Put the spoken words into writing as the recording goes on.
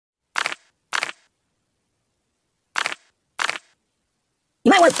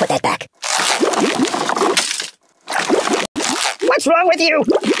I'll put that back. What's wrong with you?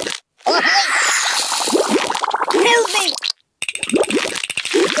 Help me!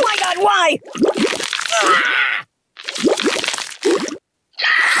 My God, why?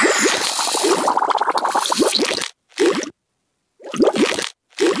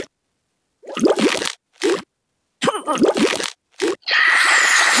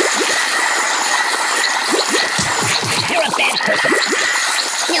 You're a bad person.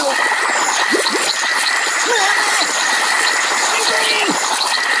 No. I'm burning!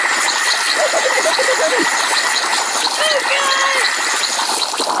 Oh, God!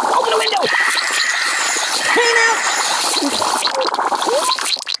 Open the window! Time out!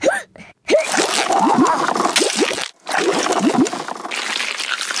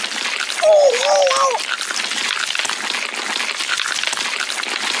 Oh!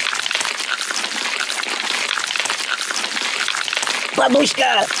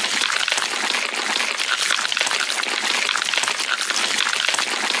 Babushka!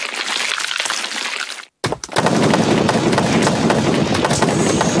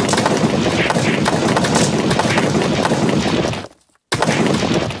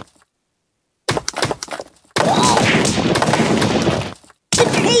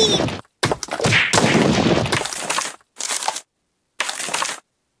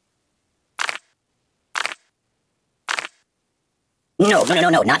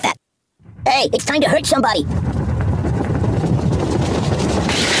 No, not that. Hey, it's time to hurt somebody. No.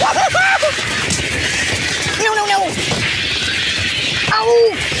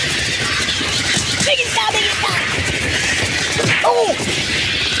 Oh! Make it stop. Oh!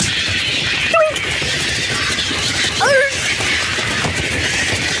 Doink! Oh!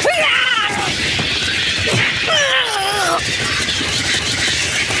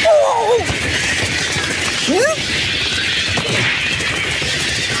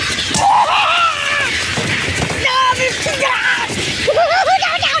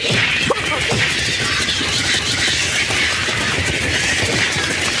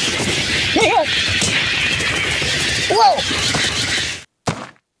 Whoa!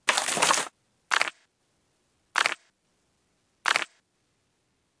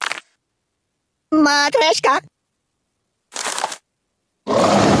 Matryoshka.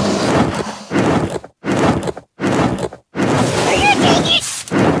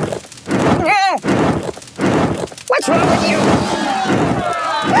 What's wrong with you?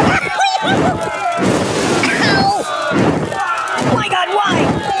 Ow! My God, why?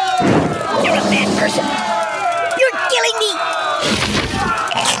 You're a bad person. You're killing me.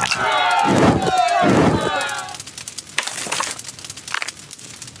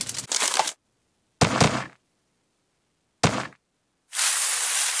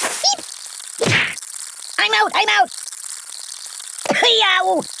 I'm out.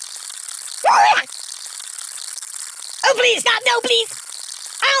 Yow! Oh, please, stop! No, please!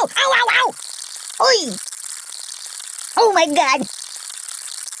 Ow! Oi! Oh, my God!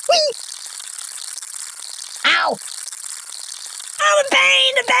 Whee! Ow! Oh,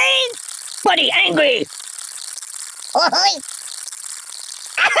 the pain! Buddy, angry! Oi!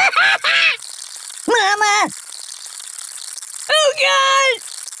 Mama! Oh, God!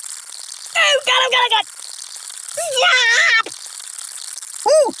 Oh, God! Stop!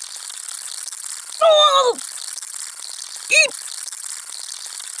 Ooh! Oh! Eep!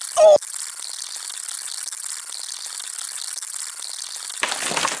 Oh!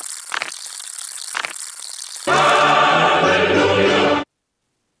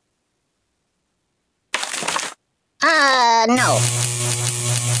 No.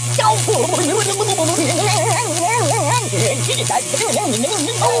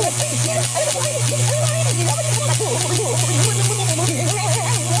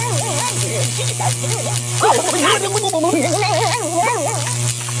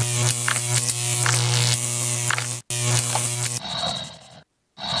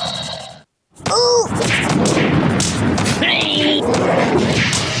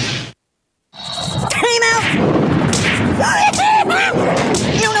 Time out!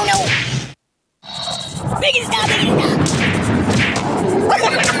 No! Make it stop!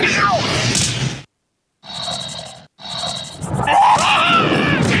 Ow!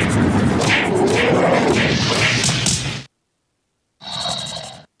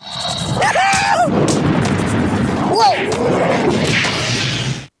 Whoa!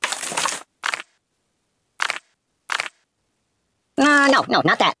 No,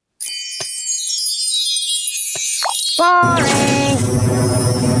 not that. Boring!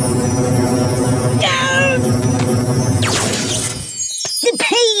 Down! The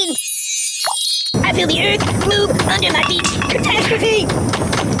pain! I feel the earth move under my feet. Catastrophe!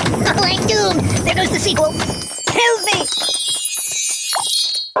 I'm doomed. There goes the sequel. Help me.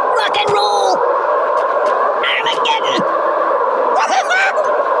 Rock and roll. Armageddon.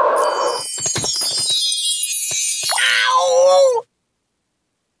 Ow!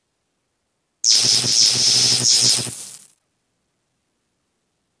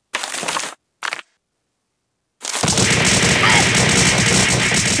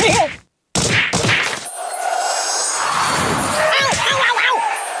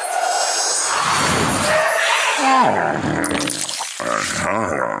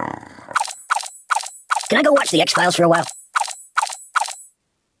 Can I go watch the X-Files for a while?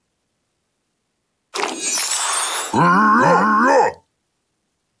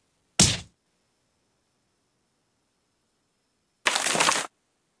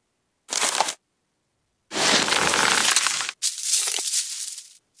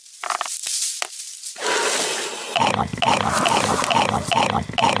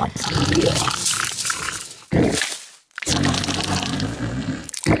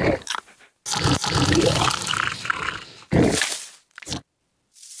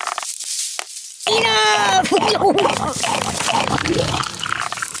 Enough!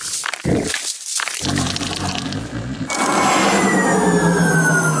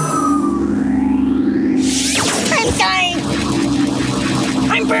 I'm dying!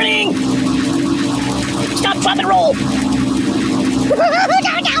 I'm burning! Stop, drop, and roll!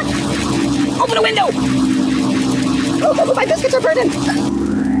 Down, down! Open a window! Oh, my biscuits are burning!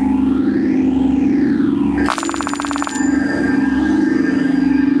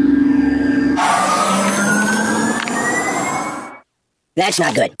 That's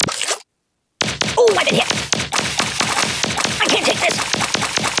not good. Oh, I've been hit! I can't take this!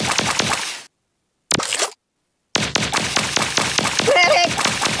 Medic!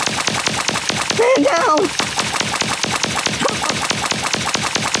 Man down!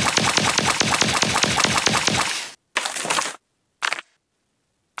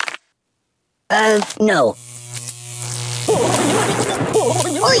 No. Oh, I've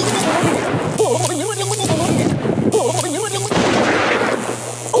been hit!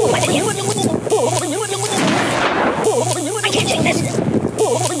 I can't take this!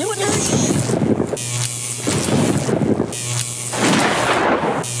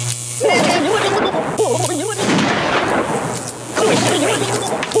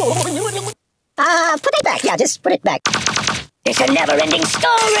 Put it back. Yeah, just put it back. It's a never-ending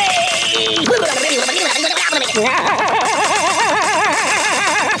story!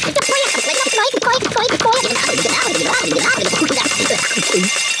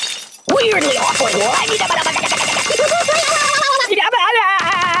 Weirdly awkward.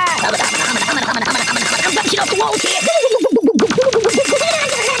 I'm bouncing off the walls here.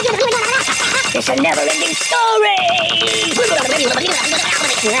 It's a never-ending story!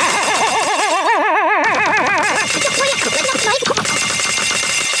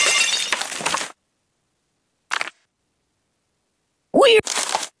 Weird.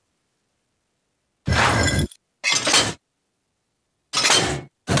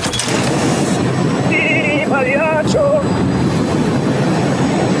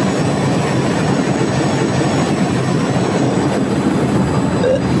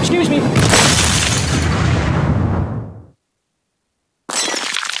 Excuse me.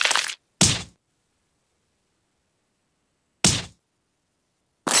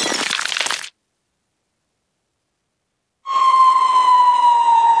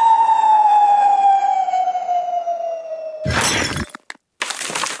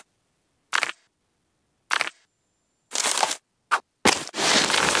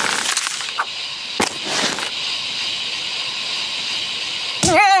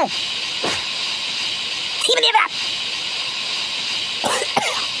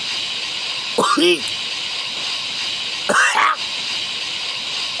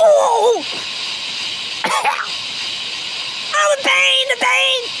 Oh! Oh, the pain! The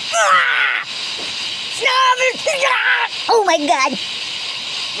pain! Ah! Stop! Oh my God!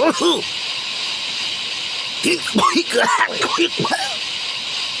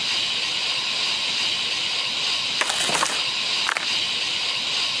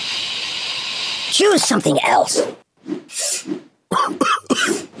 Choose something else.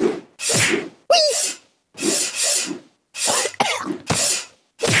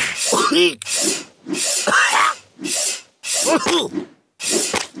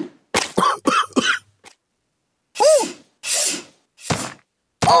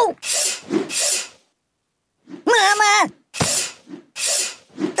 Oh! Mama!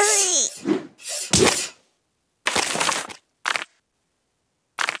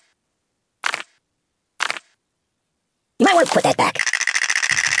 You might want to put that back.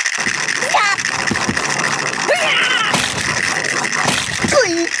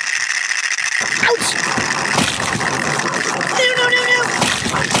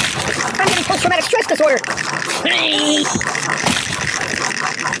 disorder.